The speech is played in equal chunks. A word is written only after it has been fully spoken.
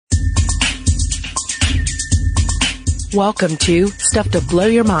Welcome to Stuff to Blow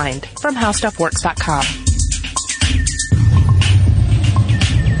Your Mind from HowStuffWorks.com.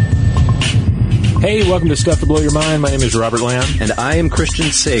 Hey, welcome to Stuff to Blow Your Mind. My name is Robert Lamb. And I am Christian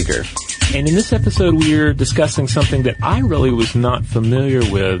Sager. And in this episode, we're discussing something that I really was not familiar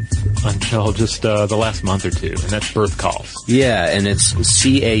with until just the last month or two, and that's birth calls. Yeah, and it's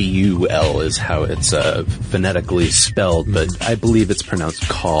C-A-U-L is how it's phonetically spelled, but I believe it's pronounced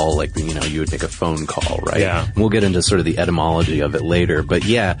call, like, you know, you would make a phone call, right? Yeah. We'll get into sort of the etymology of it later, but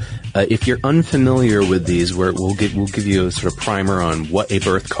yeah, if you're unfamiliar with these, we'll give you a sort of primer on what a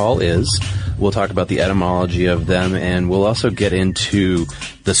birth call is. We'll talk about the etymology of them, and we'll also get into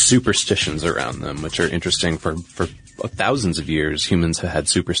the superstitions around them, which are interesting. For thousands of years, humans have had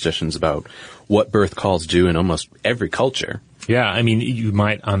superstitions about what birth calls do in almost every culture. Yeah, I mean, you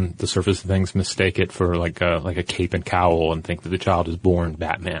might, on the surface of things, mistake it for like a cape and cowl and think that the child is born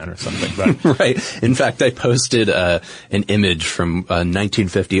Batman or something. But Right. In fact, I posted an image from a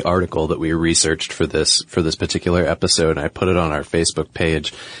 1950 article that we researched for this particular episode, and I put it on our Facebook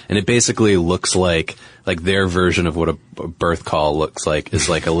page. And it basically looks like their version of what a birth call looks like is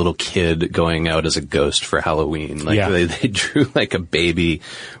like a little kid going out as a ghost for Halloween. Like, yeah. they drew like a baby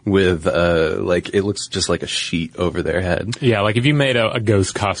with it looks just like a sheet over their head. yeah, like if you made a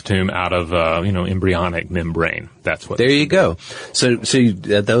ghost costume out of embryonic membrane, that's what. There you go. So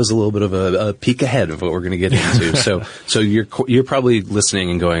that was a little bit of a peek ahead of what we're going to get into. So you're probably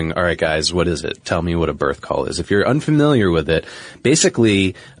listening and going, all right, guys, what is it? Tell me what a birth call is. If you're unfamiliar with it,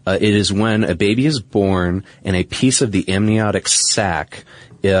 basically, it is when a baby is born and a piece of the amniotic sac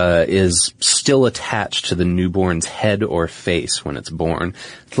is still attached to the newborn's head or face when it's born.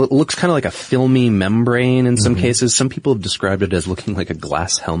 It looks kind of like a filmy membrane in some cases. Some people have described it as looking like a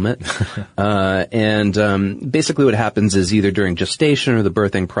glass helmet. Basically what happens is either during gestation or the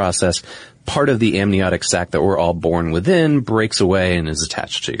birthing process, part of the amniotic sac that we're all born within breaks away and is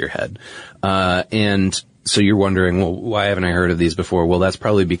attached to your head. So you're wondering, well, why haven't I heard of these before? Well, that's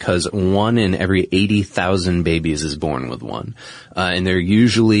probably because 1 in every 80,000 babies is born with one. And they're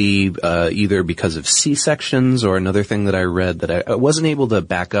usually either because of C-sections, or another thing that I read that I wasn't able to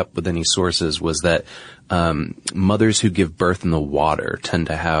back up with any sources was that mothers who give birth in the water tend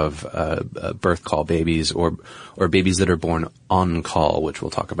to have birth call babies or babies that are born on call, which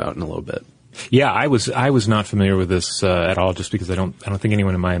we'll talk about in a little bit. Yeah, I was not familiar with this at all, just because I don't think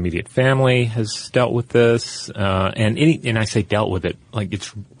anyone in my immediate family has dealt with this. And I say dealt with it, like,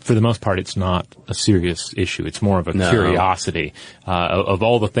 it's, for the most part, it's not a serious issue. It's more of a curiosity of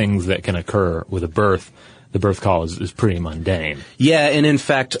all the things that can occur with a birth. The birth call is pretty mundane. Yeah, and in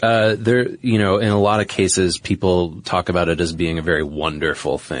fact, in a lot of cases, people talk about it as being a very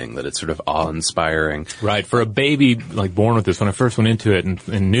wonderful thing, that it's sort of awe-inspiring. Right. For a baby, like, born with this, when I first went into it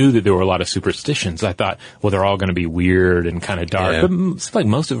and knew that there were a lot of superstitions, I thought, well, they're all going to be weird and kind of dark. Yeah. But it's like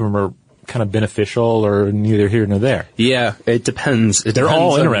most of them are kind of beneficial or neither here nor there. Yeah, it depends. They're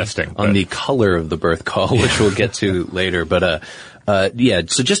all interesting. On the color of the birth call, which we'll get to later. But,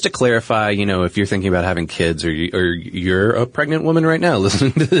 so just to clarify, if you're thinking about having kids or you're a pregnant woman right now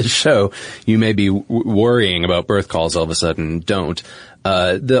listening to this show, you may be worrying about birth calls all of a sudden. Don't.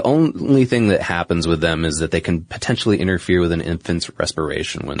 The only thing that happens with them is that they can potentially interfere with an infant's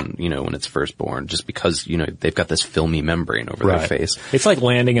respiration when it's first born, just because, they've got this filmy membrane over their face. It's like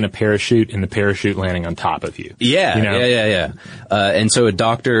landing in a parachute and the parachute landing on top of you. Yeah. Yeah. And so a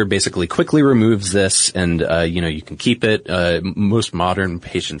doctor basically quickly removes this and, you can keep it. Most modern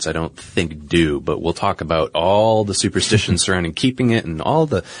patients, I don't think, do, but we'll talk about all the superstitions surrounding keeping it and all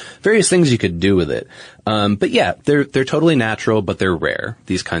the various things you could do with it. But yeah, they're totally natural, but they're rare,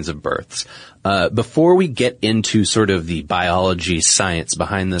 these kinds of births. Before we get into sort of the biology science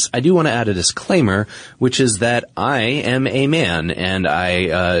behind this, I do want to add a disclaimer, which is that I am a man and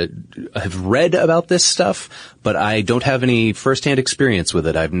I have read about this stuff, but I don't have any firsthand experience with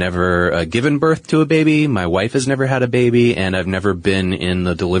it. I've never given birth to a baby. My wife has never had a baby, and I've never been in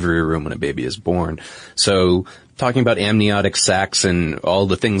the delivery room when a baby is born. So talking about amniotic sacs and all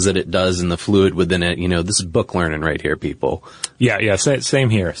the things that it does and the fluid within it, this is book learning right here, people. Yeah, same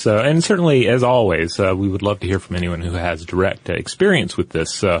here. So, and certainly, as always, we would love to hear from anyone who has direct experience with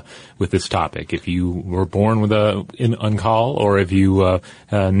this topic. If you were born with on call, or if you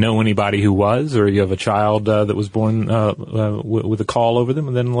know anybody who was, or you have a child that was born with a call over them,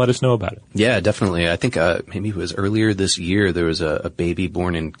 and then let us know about it. Yeah, definitely. I think maybe it was earlier this year there was a baby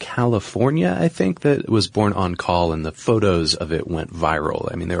born in California, I think, that was born on call, and the photos of it went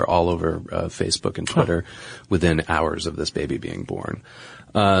viral. I mean, they were all over Facebook and Twitter within hours of this baby being born.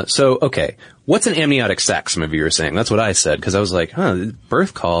 Okay. What's an amniotic sac? Some of you are saying. That's what I said, because I was like,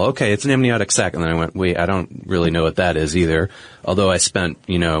 birth caul. Okay, it's an amniotic sac. And then I went, wait, I don't really know what that is either. Although I spent,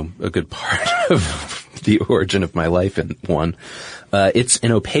 a good part of the origin of my life in one. It's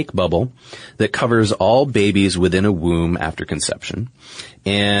an opaque bubble that covers all babies within a womb after conception.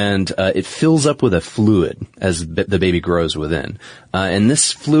 And it fills up with a fluid as the baby grows within. And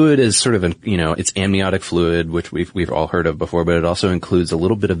this fluid is sort of it's amniotic fluid, which we've all heard of before, but it also includes a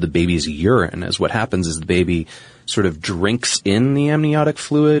little bit of the baby's urine. As what happens is the baby sort of drinks in the amniotic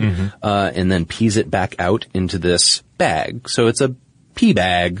fluid, and then pees it back out into this bag. So it's a pee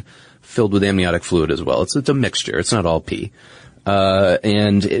bag filled with amniotic fluid as well. It's a mixture. It's not all pee.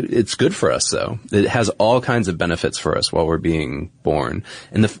 And it's good for us, though. It has all kinds of benefits for us while we're being born.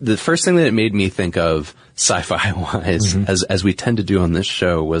 And the first thing that it made me think of sci-fi wise, as we tend to do on this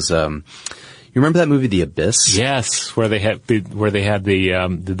show, was, you remember that movie, The Abyss? Yes, where they had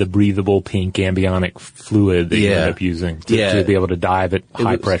the breathable pink amniotic fluid that you end up using to be able to dive at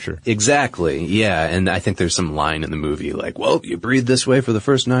high pressure. Exactly, yeah. And I think there's some line in the movie like, well, you breathe this way for the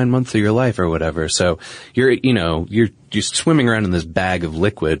first 9 months of your life or whatever. So you're swimming around in this bag of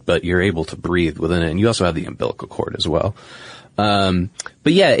liquid, but you're able to breathe within it. And you also have the umbilical cord as well.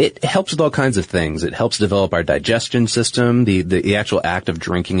 But yeah, it helps with all kinds of things. It helps develop our digestion system, the actual act of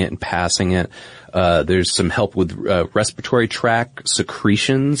drinking it and passing it. There's some help with respiratory tract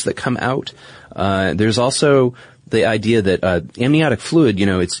secretions that come out. There's also the idea that amniotic fluid,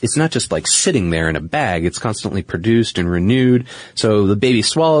 it's not just like sitting there in a bag. It's constantly produced and renewed. So the baby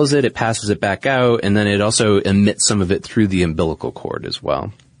swallows it, it passes it back out, and then it also emits some of it through the umbilical cord as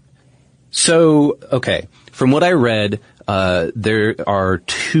well. So, okay, from what I read, there are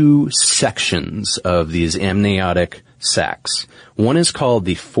two sections of these amniotic sacs. One is called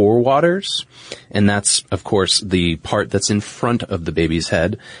the forewaters, and that's, of course, the part that's in front of the baby's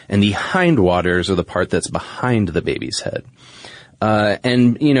head, and the hindwaters are the part that's behind the baby's head.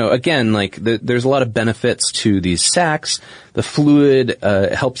 Again, there's a lot of benefits to these sacs. The fluid,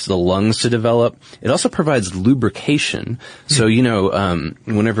 helps the lungs to develop. It also provides lubrication. So,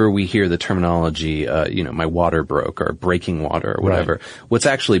 whenever we hear the terminology, my water broke or breaking water or whatever, what's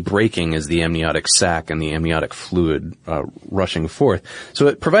actually breaking is the amniotic sac and the amniotic fluid, rushing forth. So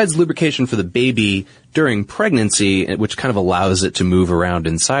it provides lubrication for the baby during pregnancy, which kind of allows it to move around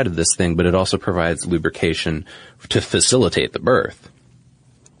inside of this thing, but it also provides lubrication to facilitate the birth.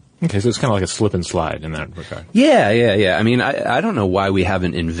 Okay, so it's kind of like a slip and slide in that regard. Yeah. I mean, I don't know why we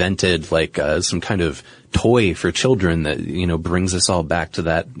haven't invented some kind of toy for children that, brings us all back to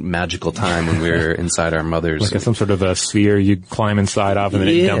that magical time when we were inside our mothers. Like some sort of a sphere you climb inside of and then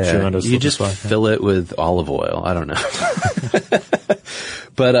it dumps you onto a slip you just and slide. Fill it with olive oil. I don't know.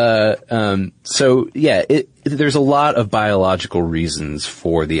 But, there's a lot of biological reasons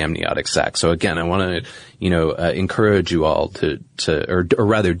for the amniotic sac. So again, I want to, encourage you all or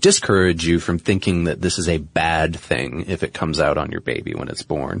rather discourage you from thinking that this is a bad thing if it comes out on your baby when it's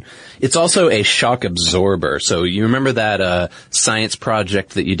born. It's also a shock absorber. So you remember that, science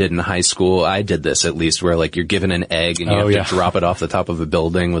project that you did in high school? I did this at least, where you're given an egg and you have to drop it off the top of a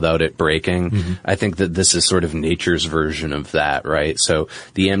building without it breaking. Mm-hmm. I think that this is sort of nature's version of that, right? So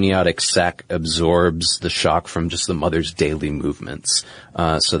the amniotic sac absorbs the shock from just the mother's daily movements,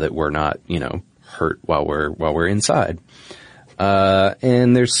 so that we're not, hurt while we're inside.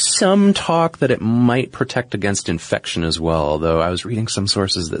 And there's some talk that it might protect against infection as well, although I was reading some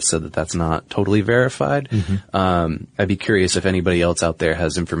sources that said that that's not totally verified. Mm-hmm. I'd be curious if anybody else out there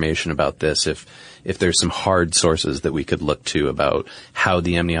has information about this, if there's some hard sources that we could look to about how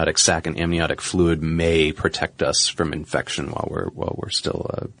the amniotic sac and amniotic fluid may protect us from infection while we're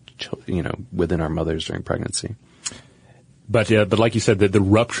still, within our mothers during pregnancy. But like you said, the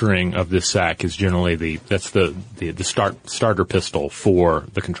rupturing of this sac is generally the starter pistol for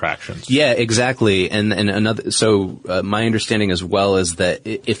the contractions. Yeah, exactly. And my understanding as well is that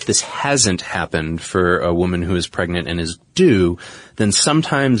if this hasn't happened for a woman who is pregnant and is due, then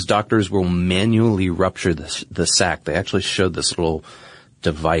sometimes doctors will manually rupture the sac. They actually showed this little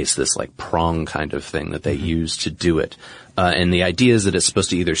device, this prong kind of thing that they use to do it. And the idea is that it's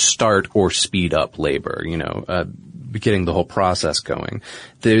supposed to either start or speed up labor, getting the whole process going.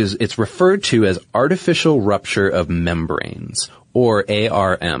 It's referred to as artificial rupture of membranes, or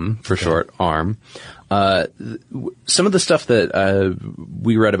ARM for short, ARM. Some of the stuff that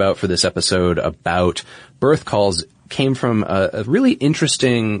we read about for this episode about birth cauls came from a really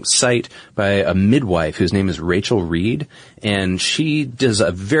interesting site by a midwife whose name is Rachel Reed, and she does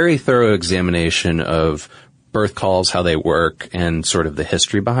a very thorough examination of birth calls, how they work, and sort of the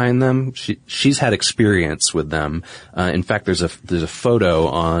history behind them. She's had experience with them. In fact, there's a photo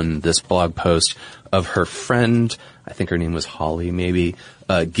on this blog post of her friend, I think her name was Holly maybe,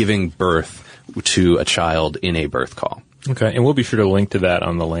 giving birth to a child in a birth call. Okay, and we'll be sure to link to that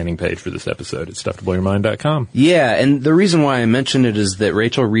on the landing page for this episode at StuffToBlowYourMind.com. Yeah, and the reason why I mention it is that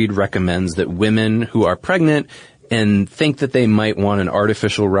Rachel Reed recommends that women who are pregnant and think that they might want an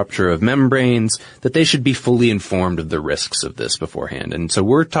artificial rupture of membranes, that they should be fully informed of the risks of this beforehand. And so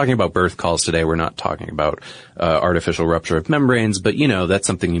we're talking about birth calls today. We're not talking about artificial rupture of membranes, but, that's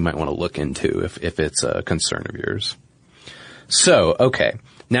something you might want to look into if it's a concern of yours. So, okay,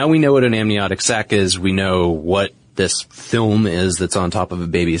 now we know what an amniotic sac is. We know what this film is that's on top of a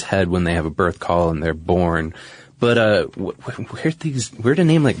baby's head when they have a birth call and they're born. But where'd a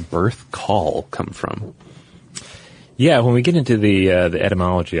name like birth call come from? Yeah, when we get into the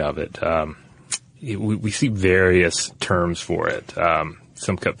etymology of it, we see various terms for it.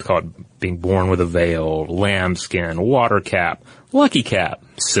 Some call it being born with a veil, lambskin, water cap, lucky cap,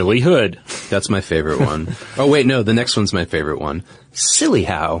 silly hood. That's my favorite one. Oh wait, no, the next one's my favorite one. Silly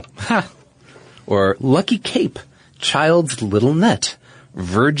how. Ha. Or lucky cape, child's little net,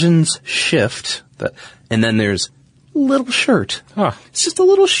 virgin's shift, and then there's little shirt. Huh. It's just a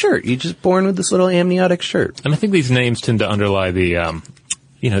little shirt. You're just born with this little amniotic shirt. And I think these names tend to underlie the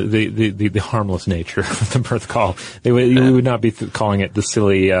harmless nature of the birth call. We would not be calling it the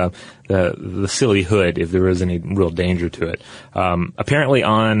silly, the silly hood if there was any real danger to it. Apparently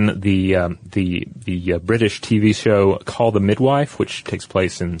on the British TV show Call the Midwife, which takes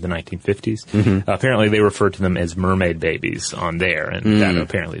place in the 1950s, apparently they referred to them as mermaid babies on there, and that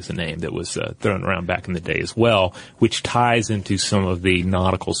apparently is a name that was thrown around back in the day as well, which ties into some of the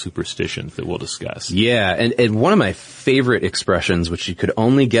nautical superstitions that we'll discuss. Yeah, and one of my favorite expressions, which you could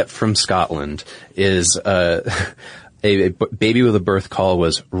only get from Scotland, is a baby with a birth call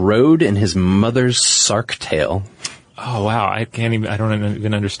was rode in his mother's sark tail. Oh wow, I don't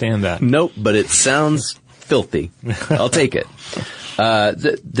even understand that. Nope, but it sounds filthy. I'll take it.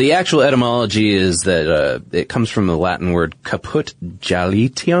 The actual etymology is that it comes from the Latin word caput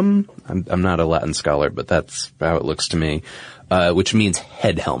jalitium. I'm not a Latin scholar, but that's how it looks to me. Which means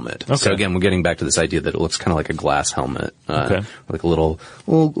head helmet. Okay. So again, we're getting back to this idea that it looks kind of like a glass helmet, like a little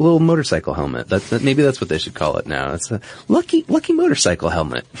motorcycle helmet. Maybe that's what they should call it now. It's a lucky motorcycle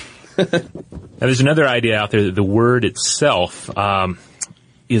helmet. Now, there's another idea out there that the word itself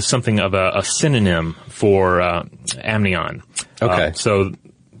is something of a synonym for amnion. Okay. So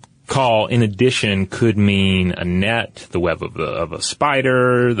caul, in addition, could mean a net, the web of a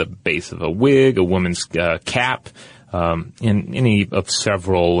spider, the base of a wig, a woman's cap. In any of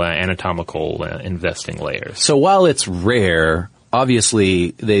several anatomical investing layers. So while it's rare,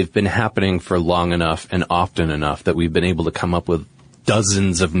 obviously they've been happening for long enough and often enough that we've been able to come up with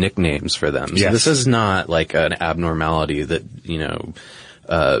dozens of nicknames for them. So this is not like an abnormality that,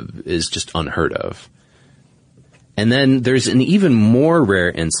 is just unheard of. And then there's an even more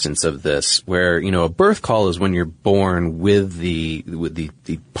rare instance of this where, a birth call is when you're born with the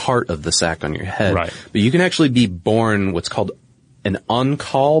part of the sac on your head. Right. But you can actually be born what's called an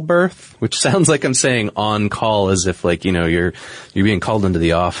on-call birth, which sounds like I'm saying on-call as if you're being called into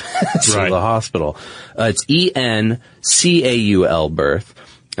the office or the hospital. It's ENCAUL birth.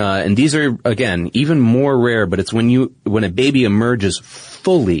 And these are, again, even more rare, but it's when a baby emerges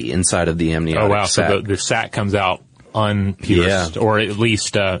fully inside of the amniotic sac. So the sac comes out unpierced, or at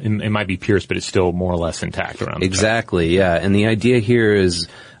least it might be pierced, but it's still more or less intact around the Exactly, yeah. And the idea here is,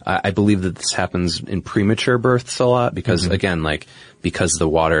 I believe that this happens in premature births a lot because, again, because the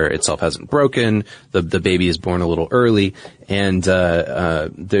water itself hasn't broken, the baby is born a little early, and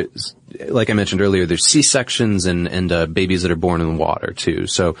there's, like I mentioned earlier, there's C-sections and babies that are born in the water too.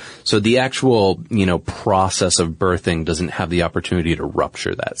 So the actual, process of birthing doesn't have the opportunity to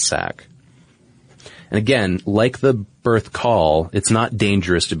rupture that sac. And again, like the birth call, it's not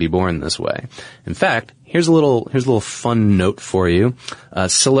dangerous to be born this way. In fact, here's a little fun note for you.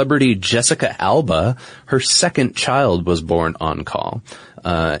 Celebrity Jessica Alba, her second child was born on call.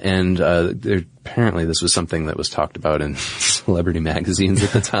 Apparently this was something that was talked about in celebrity magazines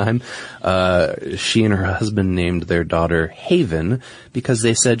at the time. She and her husband named their daughter Haven because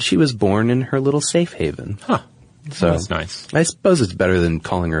they said she was born in her little safe haven. Huh. So that's nice. I suppose it's better than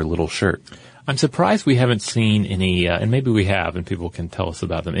calling her little shirt. I'm surprised we haven't seen any, and maybe we have, and people can tell us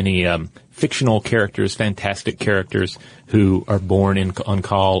about them, any fictional characters, fantastic characters who are born on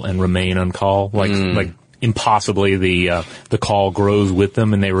call and remain on call, like impossibly the caul grows with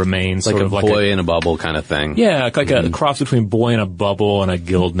them and they remain Like sort a of like boy in a bubble kind of thing. yeah, like a cross between boy in a bubble and a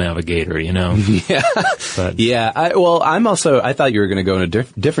guild navigator, you know? Yeah. But, Yeah. I thought you were going to go in a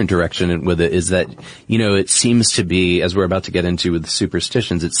different direction with it, is that, you know, it seems to be, as we're about to get into with the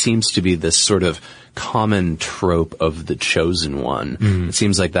superstitions, it seems to be this sort of common trope of the chosen one. It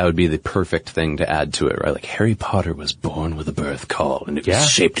seems like that would be the perfect thing to add to it, right? Like Harry Potter was born with a birth caul and it was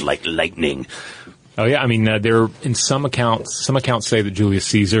shaped like lightning. oh yeah, I mean, there in some accounts say that Julius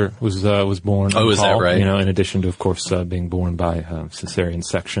Caesar was born. Oh, on is that caul, right? You know, in addition to, of course, being born by cesarean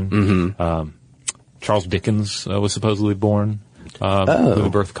section. Charles Dickens was supposedly born with a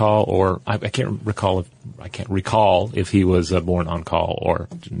birth caul, or I can't recall if he was born on caul or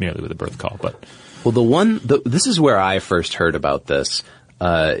merely with a birth caul. But Well, this is where I first heard about this.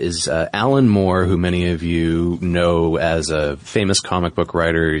 Is Alan Moore, who many of you know as a famous comic book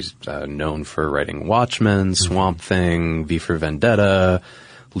writer. He's known for writing Watchmen, Swamp Thing, V for Vendetta,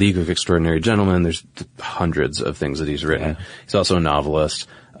 League of Extraordinary Gentlemen. There's hundreds of things that he's written. Yeah. He's also a novelist.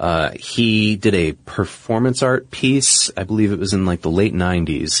 He did a performance art piece, I believe it was in like the late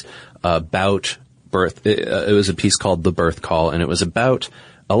 90s, about birth. It was a piece called The Birth Caul, and it was about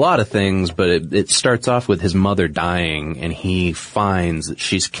a lot of things, but it starts off with his mother dying, and he finds that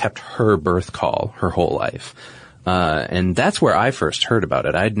she's kept her birth caul her whole life. And that's where I first heard about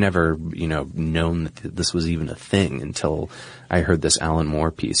it. I'd never, known that this was even a thing until I heard this Alan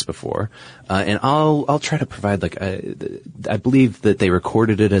Moore piece before. And I'll try to provide I believe that they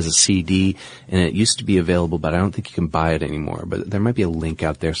recorded it as a CD, and it used to be available, but I don't think you can buy it anymore. But there might be a link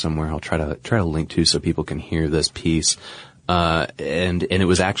out there somewhere. I'll try to link to so people can hear this piece. And it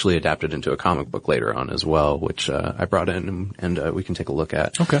was actually adapted into a comic book later on as well, which, I brought in and we can take a look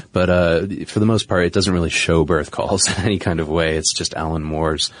at. Okay. But, for the most part, it doesn't really show birth cauls in any kind of way. It's just Alan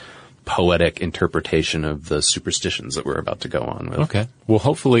Moore's poetic interpretation of the superstitions that we're about to go on with. okay, well,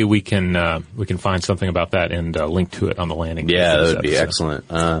 hopefully we can find something about that and link to it on the landing page. Yeah, that would be excellent.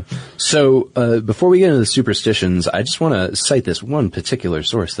 So before we get into the superstitions, I just want to cite this one particular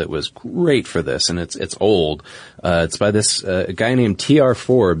source that was great for this, and it's old. It's by this guy named T.R.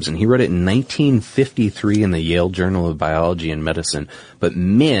 Forbes, and he wrote it in 1953 in the Yale Journal of Biology and Medicine. But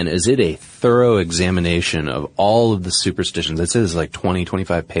man, is it a thorough examination of all of the superstitions. It says like 20,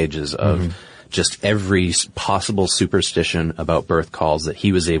 25 pages of just every possible superstition about birth cauls that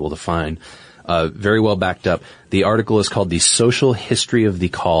he was able to find. Very well backed up. The article is called The Social History of the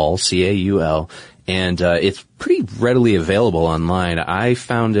Caul, C-A-U-L, and it's pretty readily available online. I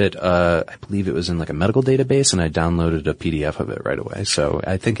found it, I believe it was in like a medical database, and I downloaded a PDF of it right away. So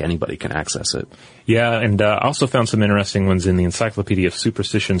I think anybody can access it. Yeah, and I also found some interesting ones in the Encyclopedia of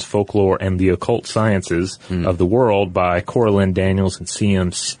Superstitions, Folklore, and the Occult Sciences of the World by Coralyn Daniels and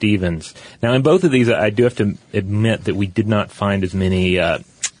C.M. Stevens. Now, in both of these, I do have to admit that we did not find as many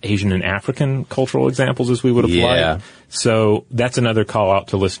Asian and African cultural examples as we would have liked. So that's another call out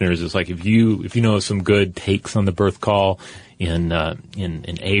to listeners. Is like if you know some good takes on the birth caul in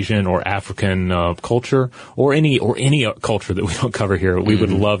Asian or African culture or any culture that we don't cover here, we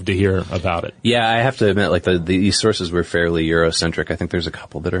would love to hear about it. Yeah, I have to admit, like these sources were fairly Eurocentric. I think there's a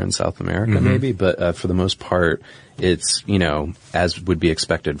couple that are in South America, maybe, but for the most part, it's as would be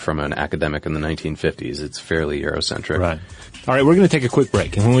expected from an academic in the 1950s. It's fairly Eurocentric. Right. All right, we're going to take a quick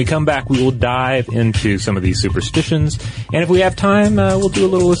break, and when we come back, we will dive into some of these superstitions, and if we have time, we'll do a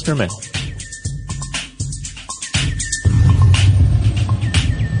little listener mail.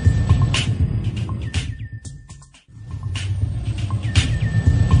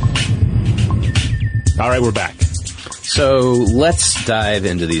 All right, we're back. So let's dive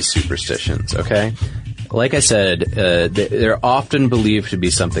into these superstitions, okay? Like I said, they're often believed to be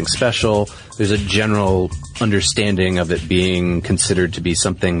something special. There's a general understanding of it being considered to be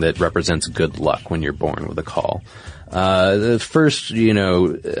something that represents good luck when you're born with a caul. The first,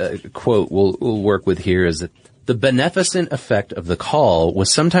 quote we'll work with here is that the beneficent effect of the caul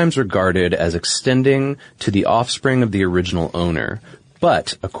was sometimes regarded as extending to the offspring of the original owner.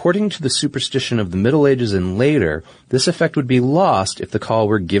 But, according to the superstition of the Middle Ages and later, this effect would be lost if the caul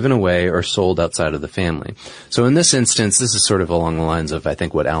were given away or sold outside of the family. So in this instance, this is sort of along the lines of, I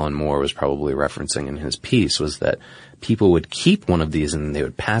think, what Alan Moore was probably referencing in his piece, was that people would keep one of these and they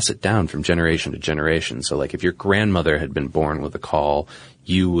would pass it down from generation to generation. So like if your grandmother had been born with a caul,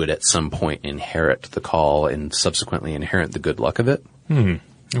 you would at some point inherit the caul and subsequently inherit the good luck of it.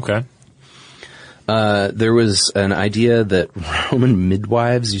 Okay. There was an idea that Roman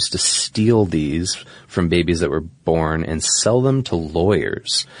midwives used to steal these from babies that were born and sell them to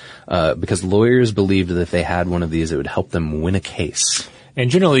lawyers, because lawyers believed that if they had one of these, it would help them win a case. And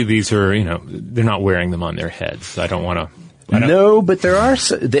generally these are, they're not wearing them on their heads. I don't want to. No, but there are,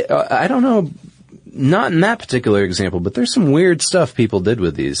 I don't know, not in that particular example, but there's some weird stuff people did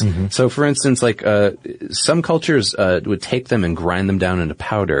with these. Mm-hmm. So for instance, like, some cultures, would take them and grind them down into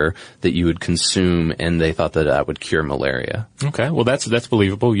powder that you would consume, and they thought that would cure malaria. Okay. Well, that's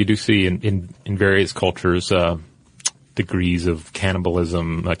believable. You do see in various cultures, degrees of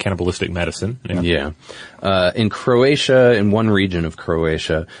cannibalistic medicine. Yeah. In Croatia, in one region of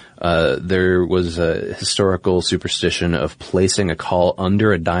Croatia, there was a historical superstition of placing a caul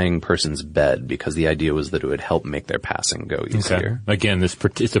under a dying person's bed because the idea was that it would help make their passing go easier. Okay. Again,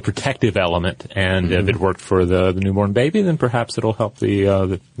 it's a protective element, and if it worked for the newborn baby, then perhaps it'll help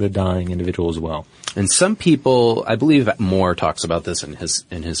the dying individual as well. And some people, I believe Moore talks about this in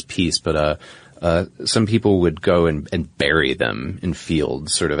his piece, but some people would go and bury them in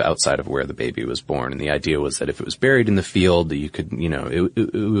fields sort of outside of where the baby was born. And the idea was that if it was buried in the field, you could,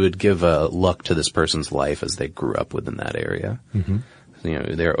 it would give luck to this person's life as they grew up within that area. Mm-hmm.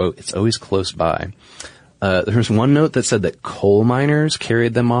 It's always close by. There was one note that said that coal miners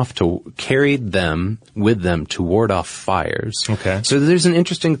carried them with them to ward off fires. Okay. So there's an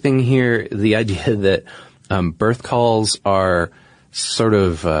interesting thing here, the idea that, birth calls are sort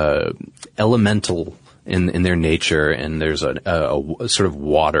of elemental in their nature, and there's a sort of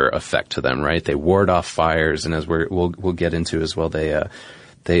water effect to them, right? They ward off fires, and as we'll get into as well, they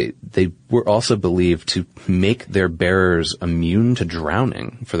were also believed to make their bearers immune to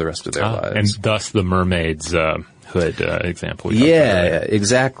drowning for the rest of their lives, and thus the mermaid's hood example. Yeah,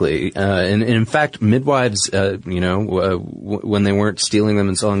 exactly. And in fact, midwives, when they weren't stealing them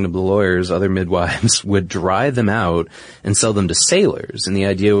and selling them to lawyers, other midwives would dry them out and sell them to sailors. And the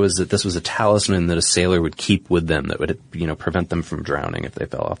idea was that this was a talisman that a sailor would keep with them that would, prevent them from drowning if they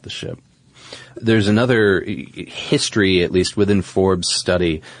fell off the ship. There's another history, at least within Forbes'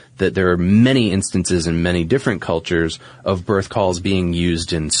 study, that there are many instances in many different cultures of birth calls being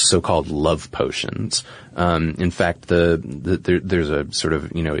used in so-called love potions. In fact, there's a sort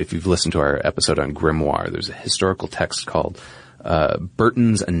of, if you've listened to our episode on grimoire, there's a historical text called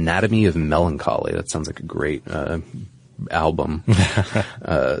Burton's Anatomy of Melancholy. That sounds like a great album.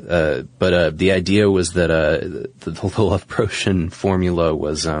 But the idea was that the love potion formula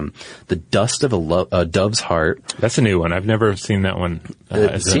was the dust of a dove's heart. That's a new one. I've never seen that one.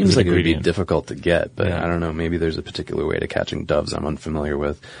 It seems like it would be difficult to get, but I don't know. Maybe there's a particular way to catching doves I'm unfamiliar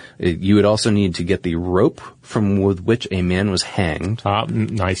with. You would also need to get the rope with which a man was hanged.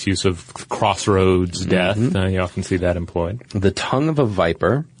 Nice use of crossroads death. You often see that employed. The tongue of a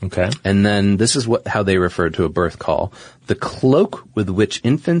viper. Okay. And then this is how they referred to a birth call. The cloak with which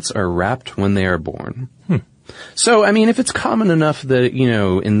infants are wrapped when they are born. So, I mean, if it's common enough that,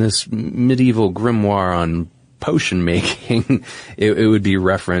 in this medieval grimoire on potion making, it would be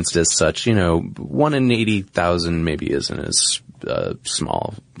referenced as such, 1 in 80,000 maybe isn't as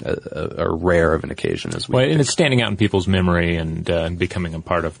small or rare of an occasion as we think. And it's standing out in people's memory and becoming a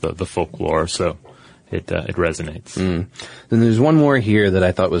part of the folklore, so it resonates. Then there's one more here that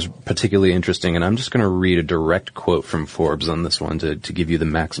I thought was particularly interesting, and I'm just going to read a direct quote from Forbes on this one to give you the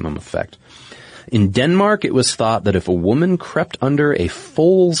maximum effect. In Denmark, it was thought that if a woman crept under a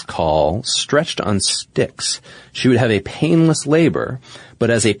foal's caul stretched on sticks, she would have a painless labor, but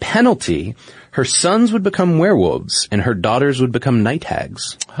as a penalty, her sons would become werewolves and her daughters would become night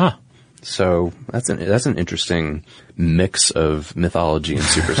hags. Huh. So that's an interesting mix of mythology and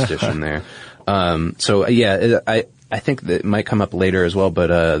superstition there. I think that it might come up later as well,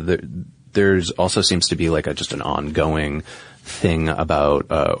 but there's also seems to be like just an ongoing thing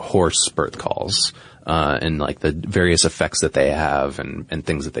about horse birth calls and like the various effects that they have and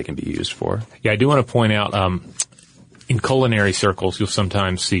things that they can be used for. Yeah, I do want to point out in culinary circles you'll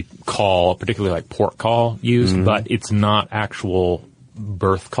sometimes see caul, particularly like pork caul used, but it's not actual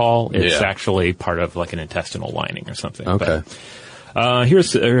birth caul. It's actually part of like an intestinal lining or something. Okay.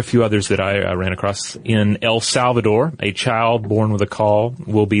 Here's a few others that I ran across. In El Salvador, a child born with a caul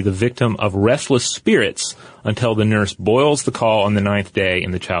will be the victim of restless spirits until the nurse boils the caul on the 9th day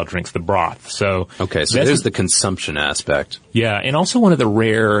and the child drinks the broth. So there's the consumption aspect. Yeah, and also one of the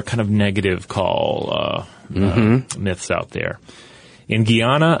rare kind of negative caul myths out there. In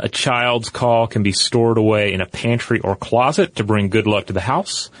Guyana, a child's caul can be stored away in a pantry or closet to bring good luck to the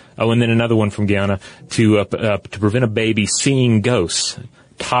house. Oh, and then another one from Guyana to prevent a baby seeing ghosts.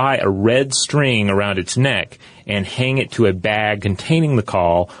 Tie a red string around its neck and hang it to a bag containing the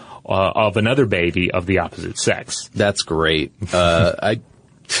caul of another baby of the opposite sex. That's great. I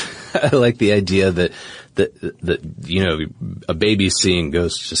like the idea that a baby seeing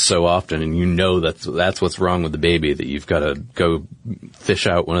ghosts just so often, and that's what's wrong with the baby, that you've got to go fish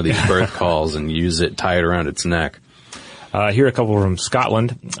out one of these birth calls and use it, tie it around its neck. Here are a couple from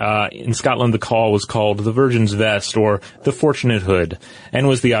Scotland. In Scotland, the caul was called the Virgin's Vest or the Fortunate Hood, and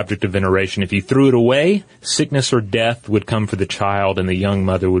was the object of veneration. If you threw it away, sickness or death would come for the child, and the young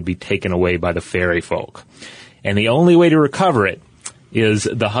mother would be taken away by the fairy folk. And the only way to recover it is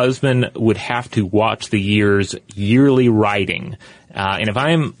the husband would have to watch the year's yearly riding. And if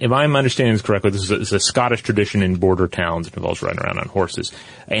I'm understanding this correctly, this is a Scottish tradition in border towns. It involves riding around on horses,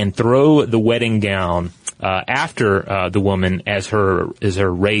 and throw the wedding gown after the woman as her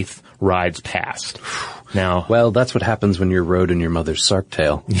wraith rides past. Now, well, that's what happens when you're rode in your mother's sark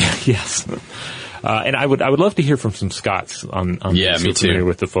tail. Yes. And I would love to hear from some Scots on yeah, me too. Familiar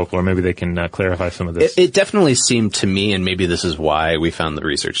with the folklore. Maybe they can clarify some of this. It definitely seemed to me, and maybe this is why we found the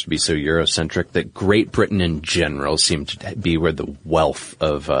research to be so Eurocentric, that Great Britain in general seemed to be where the wealth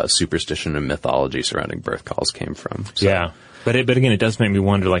of superstition and mythology surrounding birth calls came from. So. Yeah. But again, it does make me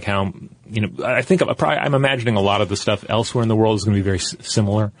wonder, like, how, I think I'm imagining a lot of the stuff elsewhere in the world is going to be very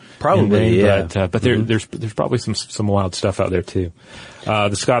similar. Probably, yeah. But there's probably some wild stuff out there too.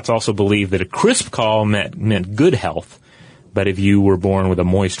 The Scots also believed that a crisp caul meant good health, but if you were born with a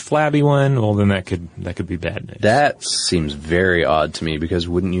moist, flabby one, well, then that could be bad news. That seems very odd to me, because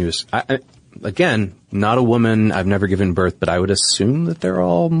wouldn't you, again, not a woman, I've never given birth, but I would assume that they're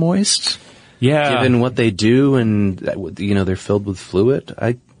all moist. Yeah. Given what they do, and they're filled with fluid,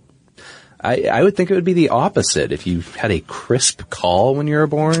 I would think it would be the opposite if you had a crisp caul when you were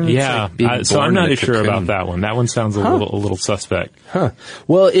born. Yeah. So I'm not sure about that one. That one sounds a little suspect. Huh.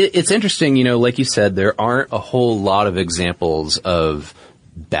 Well, it's interesting. Like you said, there aren't a whole lot of examples of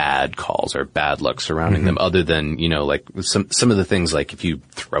bad calls or bad luck surrounding them, other than like some of the things, like if you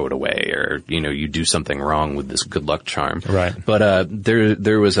throw it away, or you do something wrong with this good luck charm. Right. But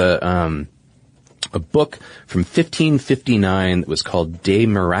there was a book from 1559 that was called De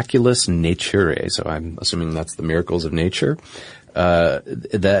Miraculis Naturae, so I'm assuming that's the miracles of nature,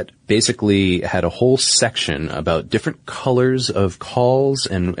 that basically had a whole section about different colors of cauls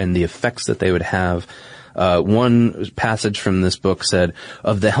and the effects that they would have. One passage from this book said,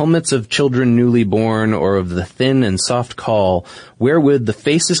 "Of the helmets of children newly born, or of the thin and soft caul, wherewith the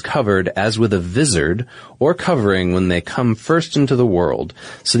face is covered as with a vizard, or covering when they come first into the world."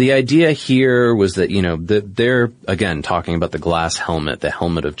 So the idea here was that, that they're, again, talking about the glass helmet, the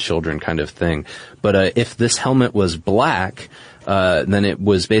helmet of children kind of thing. But if this helmet was black, then it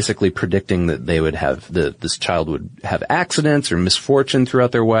was basically predicting that they would have, this child would have accidents or misfortune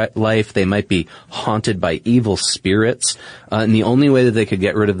throughout their life. They might be haunted by evil spirits. And the only way that they could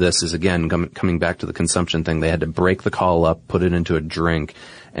get rid of this is, again, coming back to the consumption thing. They had to break the caul up, put it into a drink,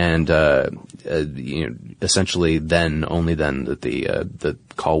 and, essentially only then that the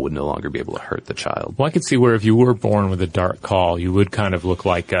caul would no longer be able to hurt the child. Well, I could see where if you were born with a dark caul, you would kind of look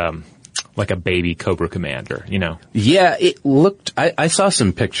like a baby Cobra Commander, Yeah, it looked, I saw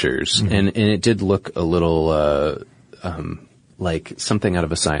some pictures, and it did look a little, like something out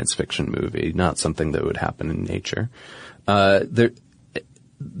of a science fiction movie, not something that would happen in nature.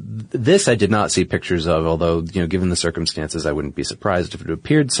 This I did not see pictures of, although, given the circumstances, I wouldn't be surprised if it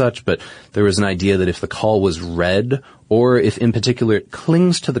appeared such, but there was an idea that if the caul was red, or if in particular it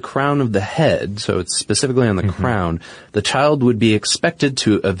clings to the crown of the head, so it's specifically on the crown, the child would be expected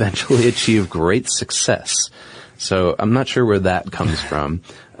to eventually achieve great success. So I'm not sure where that comes from,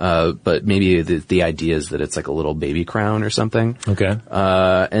 but maybe the idea is that it's like a little baby crown or something. Okay.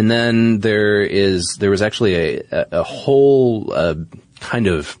 And then there was actually a whole, kind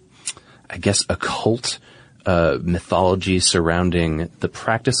of, I guess, occult mythology surrounding the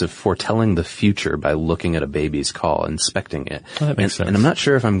practice of foretelling the future by looking at a baby's caul, inspecting it. Oh, that makes sense. And I'm not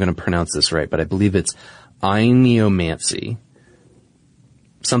sure if I'm going to pronounce this right, but I believe it's Ioneomancy.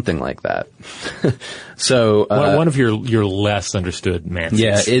 Something like that. So, one of your less understood mancies.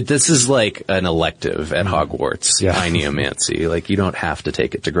 Yeah, this is like an elective at Hogwarts. Yeah. Ioneomancy. Like, you don't have to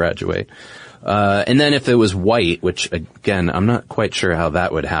take it to graduate. And then if it was white, which again, I'm not quite sure how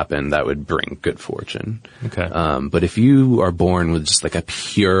that would happen, that would bring good fortune. Okay. But if you are born with just like a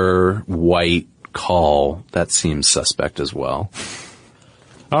pure white caul, that seems suspect as well.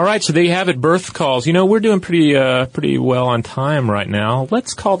 All right, so there you have it, birth calls. We're doing pretty well on time right now.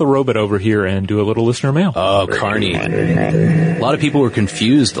 Let's call the robot over here and do a little listener mail. Oh, Carney. A lot of people were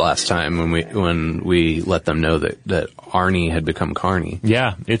confused last time when we let them know that Arnie had become Carney.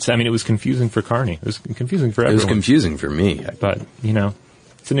 Yeah, it was confusing for Carney. It was confusing for everyone. It was confusing for me. But,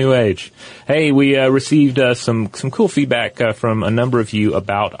 it's a new age. Hey, we received some cool feedback from a number of you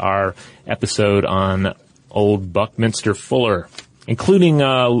about our episode on old Buckminster Fuller, including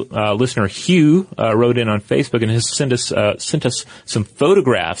listener Hugh wrote in on Facebook and has sent us some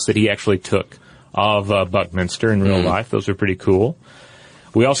photographs that he actually took of Buckminster in real life. Those are pretty cool.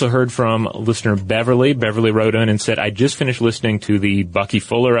 We also heard from listener Beverly. Beverly wrote in and said, I just finished listening to the Bucky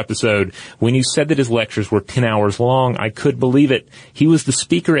Fuller episode. When you said that his lectures were 10 hours long, I could believe it. He was the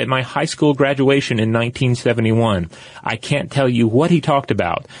speaker at my high school graduation in 1971. I can't tell you what he talked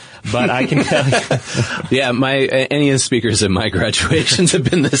about, but I can tell you. Yeah, any of the speakers at my graduations have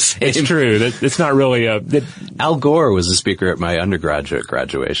been the same. It's true. It's not really Al Gore was a speaker at my undergraduate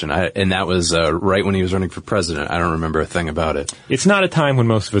graduation, and that was right when he was running for president. I don't remember a thing about it. It's not a time when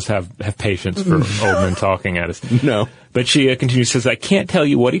most of us have patience for old men talking at us. No. But she continues, says, I can't tell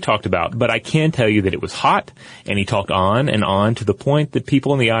you what he talked about, but I can tell you that it was hot, and he talked on and on to the point that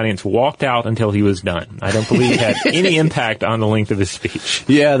people in the audience walked out until he was done. I don't believe it had any impact on the length of his speech.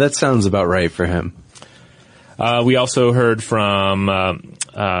 Yeah, that sounds about right for him. We also heard from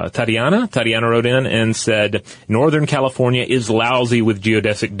Tatiana. Tatiana wrote in and said, Northern California is lousy with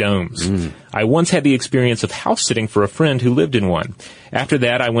geodesic domes. I once had the experience of house sitting for a friend who lived in one. After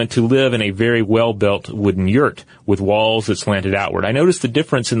that, I went to live in a very well-built wooden yurt with walls that slanted outward. I noticed the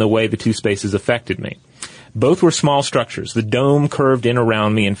difference in the way the two spaces affected me. Both were small structures. The dome curved in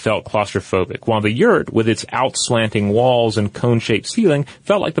around me and felt claustrophobic, while the yurt, with its out-slanting walls and cone-shaped ceiling,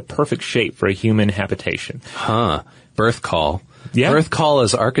 felt like the perfect shape for a human habitation. Huh. Birth call. Yeah. Birth call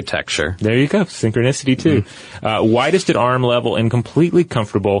is architecture. There you go. Synchronicity, too. Widest at arm level and completely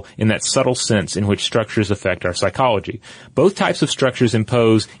comfortable in that subtle sense in which structures affect our psychology. Both types of structures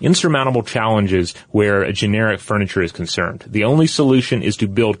impose insurmountable challenges where generic furniture is concerned. The only solution is to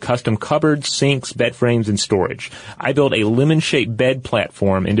build custom cupboards, sinks, bed frames, and storage. I built a lemon-shaped bed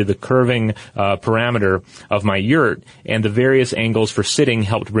platform into the curving parameter of my yurt, and the various angles for sitting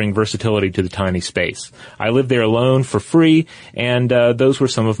helped bring versatility to the tiny space. I lived there alone for free, and those were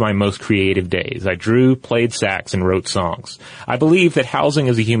some of my most creative days. I drew, played sax, and wrote songs. I believe that housing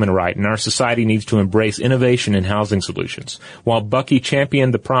is a human right, and our society needs to embrace innovation in housing solutions. While Bucky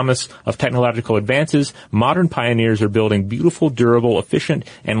championed the promise of technological advances, modern pioneers are building beautiful, durable, efficient,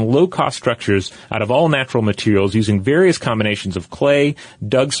 and low-cost structures out of all natural materials using various combinations of clay,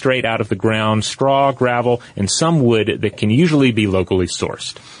 dug straight out of the ground, straw, gravel, and some wood that can usually be locally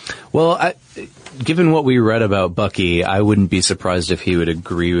sourced. Well, given what we read about Bucky, I wouldn't be surprised if he would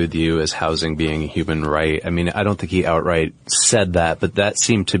agree with you as housing being a human right. I mean, I don't think he outright said that, but that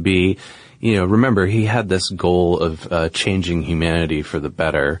seemed to be, remember, he had this goal of changing humanity for the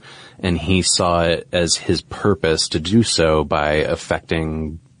better, and he saw it as his purpose to do so by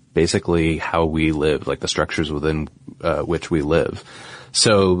affecting basically how we live, like the structures within which we live.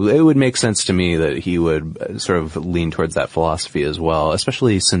 So it would make sense to me that he would sort of lean towards that philosophy as well,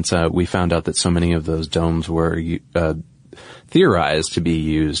 especially since we found out that so many of those domes were theorized to be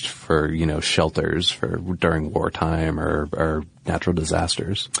used for, shelters during wartime or natural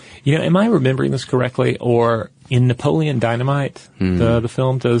disasters. Am I remembering this correctly? Or in Napoleon Dynamite, the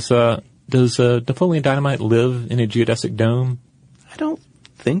film, does Napoleon Dynamite live in a geodesic dome? I don't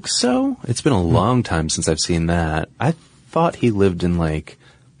think so. It's been a long time since I've seen that. I thought he lived in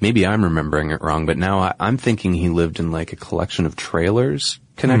maybe I'm remembering it wrong, but now I'm thinking he lived in a collection of trailers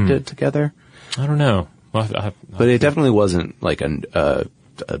connected together. I don't know. But it definitely wasn't a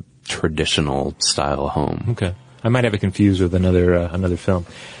traditional style home. Okay. I might have it confused with another film.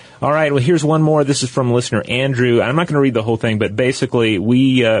 All right. Well, here's one more. This is from listener Andrew. I'm not going to read the whole thing, but basically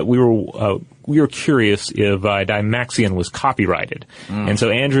we were curious if Dymaxion was copyrighted. And so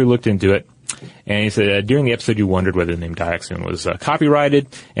Andrew looked into it. And he said, during the episode you wondered whether the name Dymaxion was copyrighted,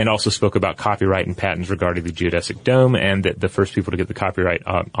 and also spoke about copyright and patents regarding the geodesic dome, and that the first people to get the copyright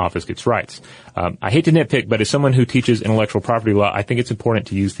office gets rights. I hate to nitpick, but as someone who teaches intellectual property law, I think it's important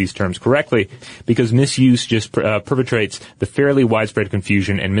to use these terms correctly, because misuse just perpetrates the fairly widespread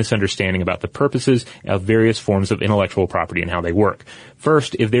confusion and misunderstanding about the purposes of various forms of intellectual property and how they work.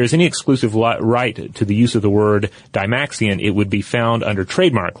 First, if there is any exclusive right to the use of the word Dymaxion, it would be found under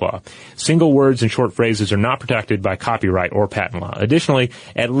trademark law. Single words and short phrases are not protected by copyright or patent law. Additionally,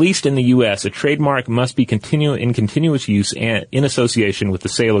 at least in the U.S., a trademark must be in continuous use and in association with the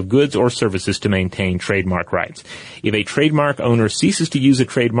sale of goods or services to maintain trademark rights. If a trademark owner ceases to use a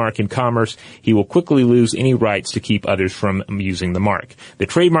trademark in commerce, he will quickly lose any rights to keep others from using the mark. The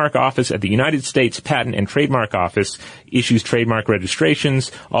Trademark Office at the United States Patent and Trademark Office issues trademark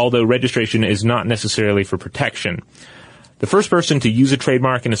registrations, although registration is not necessarily for protection. The first person to use a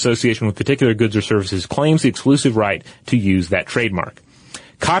trademark in association with particular goods or services claims the exclusive right to use that trademark.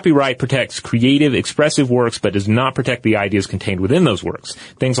 Copyright protects creative, expressive works, but does not protect the ideas contained within those works.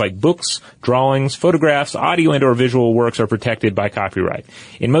 Things like books, drawings, photographs, audio and or visual works are protected by copyright.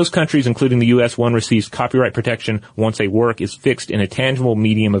 In most countries, including the U.S., one receives copyright protection once a work is fixed in a tangible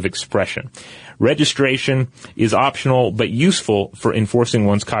medium of expression. Registration is optional but useful for enforcing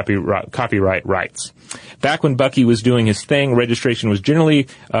one's copyright rights. Back when Bucky was doing his thing, registration was generally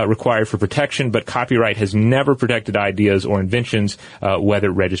required for protection, but copyright has never protected ideas or inventions,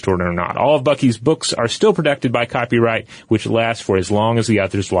 whether registered or not. All of Bucky's books are still protected by copyright, which lasts for as long as the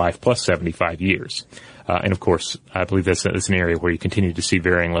author's life, plus 75 years. And of course, I believe that's an area where you continue to see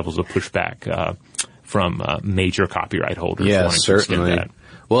varying levels of pushback from major copyright holders. Yeah, wanting certainly. to extend that.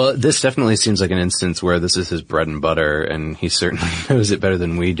 Well, this definitely seems like an instance where this is his bread and butter, and he certainly knows it better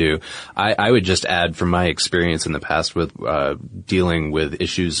than we do. I would just add from my experience in the past with dealing with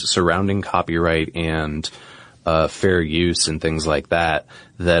issues surrounding copyright and fair use and things like that,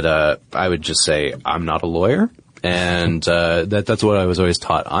 that I would just say I'm not a lawyer, and that's what I was always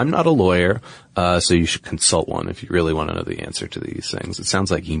taught. I'm not a lawyer, so you should consult one if you really want to know the answer to these things. It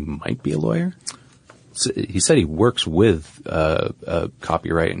sounds like he might be a lawyer. He said he works with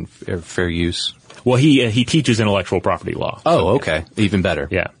copyright and fair use. Well, he teaches intellectual property law. Oh, okay. Even better.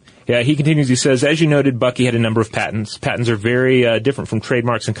 Yeah. Yeah, he continues, he says, as you noted, Bucky had a number of patents. Patents are very different from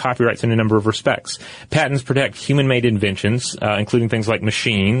trademarks and copyrights in a number of respects. Patents protect human-made inventions, including things like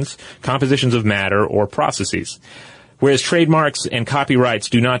machines, compositions of matter, or processes. Whereas trademarks and copyrights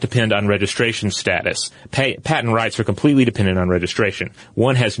do not depend on registration status. Patent rights are completely dependent on registration.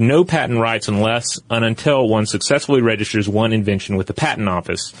 One has no patent rights unless and until one successfully registers one invention with the patent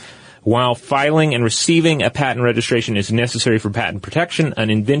office. While filing and receiving a patent registration is necessary for patent protection,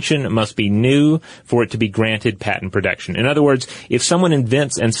 an invention must be new for it to be granted patent protection. In other words, if someone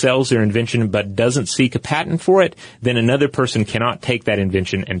invents and sells their invention but doesn't seek a patent for it, then another person cannot take that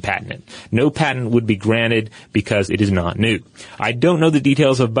invention and patent it. No patent would be granted because it is not new. I don't know the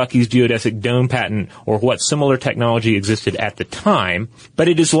details of Bucky's geodesic dome patent or what similar technology existed at the time, but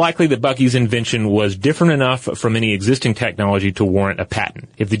it is likely that Bucky's invention was different enough from any existing technology to warrant a patent.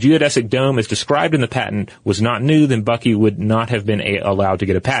 If the geodesic dome as described in the patent was not new, then Bucky would not have been allowed to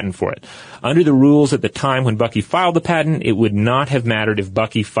get a patent for it. Under the rules at the time when Bucky filed the patent, it would not have mattered if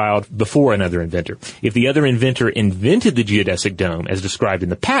Bucky filed before another inventor. If the other inventor invented the geodesic dome as described in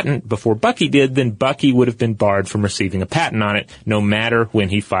the patent before Bucky did, then Bucky would have been barred from receiving a patent on it, no matter when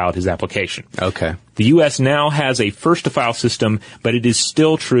he filed his application. Okay. The U.S. now has a first-to-file system, but it is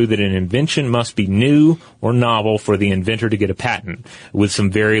still true that an invention must be new or novel for the inventor to get a patent, with some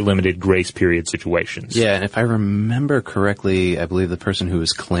very limited grace period situations. Yeah, and if I remember correctly, I believe the person who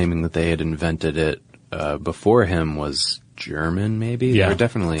was claiming that they had invented it before him was German, maybe? Yeah, they were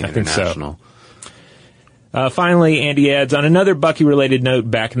definitely international. I think so. Finally, Andy adds, on another Bucky-related note,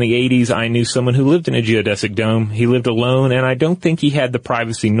 back in the 80s, I knew someone who lived in a geodesic dome. He lived alone, and I don't think he had the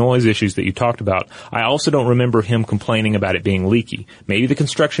privacy noise issues that you talked about. I also don't remember him complaining about it being leaky. Maybe the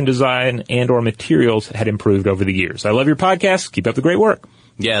construction design and or materials had improved over the years. I love your podcast. Keep up the great work.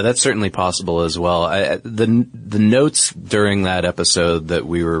 Yeah, that's certainly possible as well. The notes during that episode that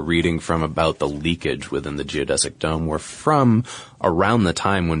we were reading from about the leakage within the geodesic dome were from around the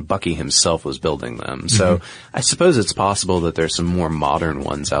time when Bucky himself was building them. So I suppose it's possible that there's some more modern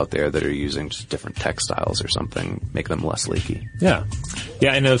ones out there that are using just different textiles or something, make them less leaky. Yeah.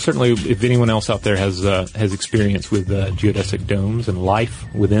 Yeah, and certainly if anyone else out there has experience with geodesic domes and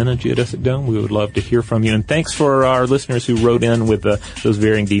life within a geodesic dome, we would love to hear from you. And thanks for our listeners who wrote in with those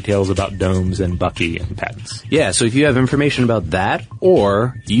varying details about domes and Bucky and patents. Yeah, so if you have information about that,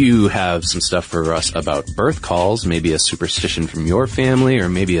 or you have some stuff for us about birth calls, maybe a superstition from your family, or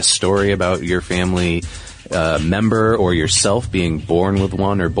maybe a story about your family member or yourself being born with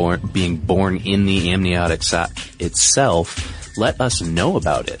one, or being born in the amniotic sac itself, let us know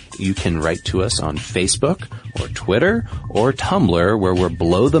about it. You can write to us on Facebook or Twitter or Tumblr, where we're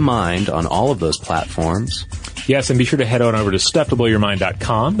Blow the Mind on all of those platforms. Yes, and be sure to head on over to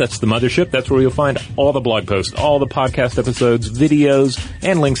stufftoblowyourmind.com. That's the mothership. That's where you'll find all the blog posts, all the podcast episodes, videos,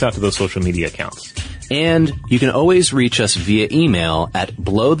 and links out to those social media accounts. And you can always reach us via email at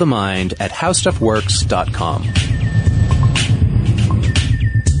blowthemind@howstuffworks.com.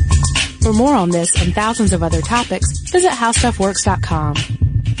 For more on this and thousands of other topics, visit howstuffworks.com.